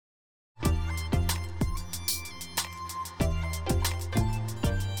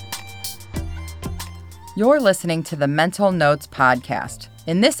You're listening to the Mental Notes Podcast.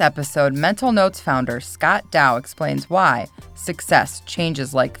 In this episode, Mental Notes founder Scott Dow explains why success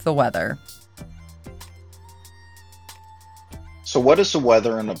changes like the weather. So what does the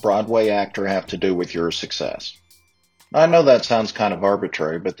weather and a Broadway actor have to do with your success? I know that sounds kind of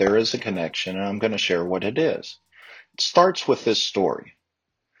arbitrary, but there is a connection, and I'm going to share what it is. It starts with this story.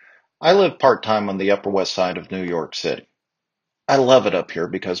 I live part-time on the Upper West Side of New York City. I love it up here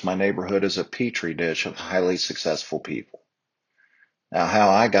because my neighborhood is a petri dish of highly successful people. Now, how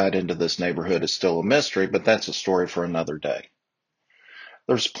I got into this neighborhood is still a mystery, but that's a story for another day.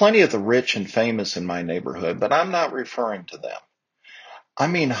 There's plenty of the rich and famous in my neighborhood, but I'm not referring to them. I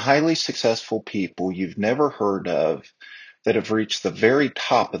mean highly successful people you've never heard of that have reached the very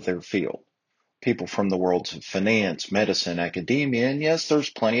top of their field. People from the worlds of finance, medicine, academia, and yes,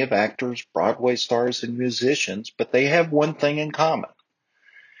 there's plenty of actors, Broadway stars, and musicians, but they have one thing in common.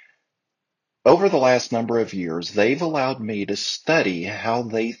 Over the last number of years, they've allowed me to study how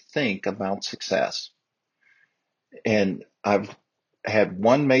they think about success. And I've had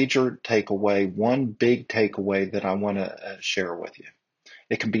one major takeaway, one big takeaway that I want to share with you.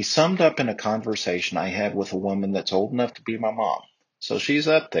 It can be summed up in a conversation I had with a woman that's old enough to be my mom. So she's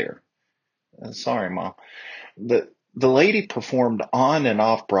up there. Sorry, Mom. The lady performed on and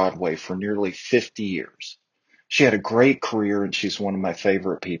off Broadway for nearly 50 years. She had a great career and she's one of my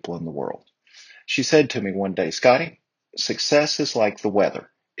favorite people in the world. She said to me one day, Scotty, success is like the weather.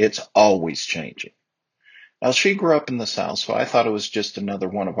 It's always changing. Now, she grew up in the South, so I thought it was just another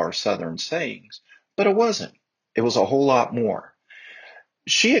one of our Southern sayings, but it wasn't. It was a whole lot more.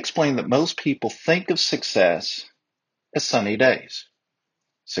 She explained that most people think of success as sunny days.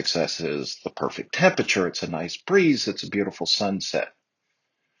 Success is the perfect temperature, it's a nice breeze, it's a beautiful sunset.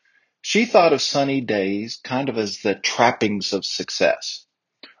 She thought of sunny days kind of as the trappings of success.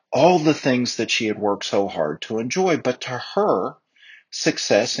 All the things that she had worked so hard to enjoy, but to her,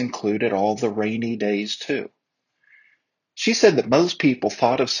 success included all the rainy days too. She said that most people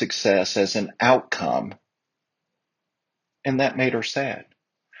thought of success as an outcome, and that made her sad.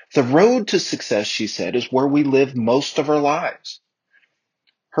 The road to success, she said, is where we live most of our lives.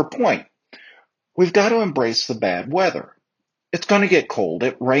 Her point, we've got to embrace the bad weather. It's going to get cold,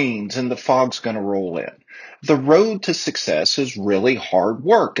 it rains, and the fog's going to roll in. The road to success is really hard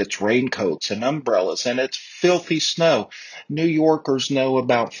work. It's raincoats and umbrellas, and it's filthy snow. New Yorkers know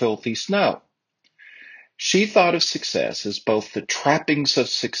about filthy snow. She thought of success as both the trappings of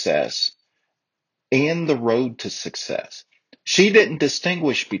success and the road to success. She didn't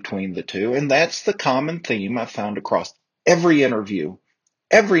distinguish between the two, and that's the common theme I've found across every interview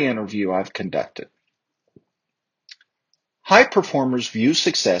I've conducted. High performers view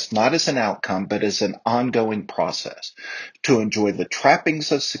success not as an outcome, but as an ongoing process. To enjoy the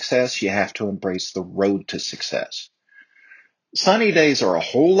trappings of success, you have to embrace the road to success. Sunny days are a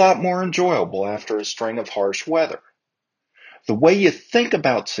whole lot more enjoyable after a string of harsh weather. The way you think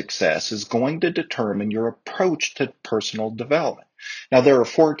about success is going to determine your approach to personal development. Now, there are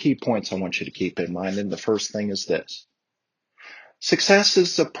 4 key points I want you to keep in mind, and the first thing is this. Success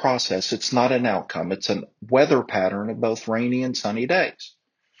is a process. It's not an outcome. It's a weather pattern of both rainy and sunny days.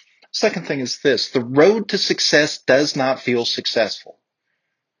 Second thing is this. The road to success does not feel successful.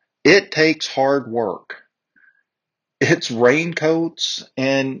 It takes hard work. It's raincoats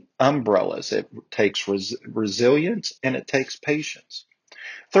and umbrellas. It takes resilience and it takes patience.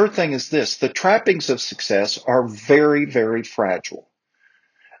 Third thing is this. The trappings of success are very, very fragile.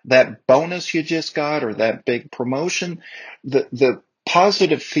 That bonus you just got or that big promotion, the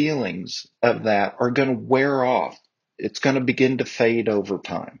positive feelings of that are going to wear off. It's going to begin to fade over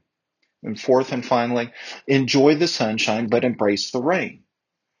time. And fourth and finally, enjoy the sunshine, but embrace the rain.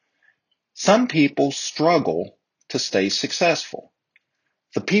 Some people struggle to stay successful.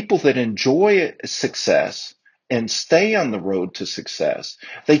 The people that enjoy success and stay on the road to success,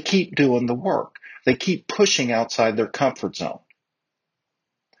 they keep doing the work. They keep pushing outside their comfort zone.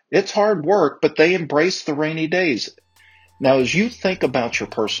 It's hard work, but they embrace the rainy days. Now, as you think about your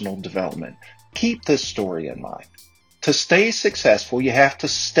personal development, keep this story in mind. To stay successful, you have to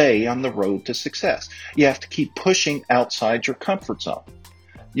stay on the road to success. You have to keep pushing outside your comfort zone.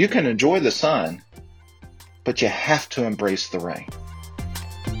 You can enjoy the sun, but you have to embrace the rain.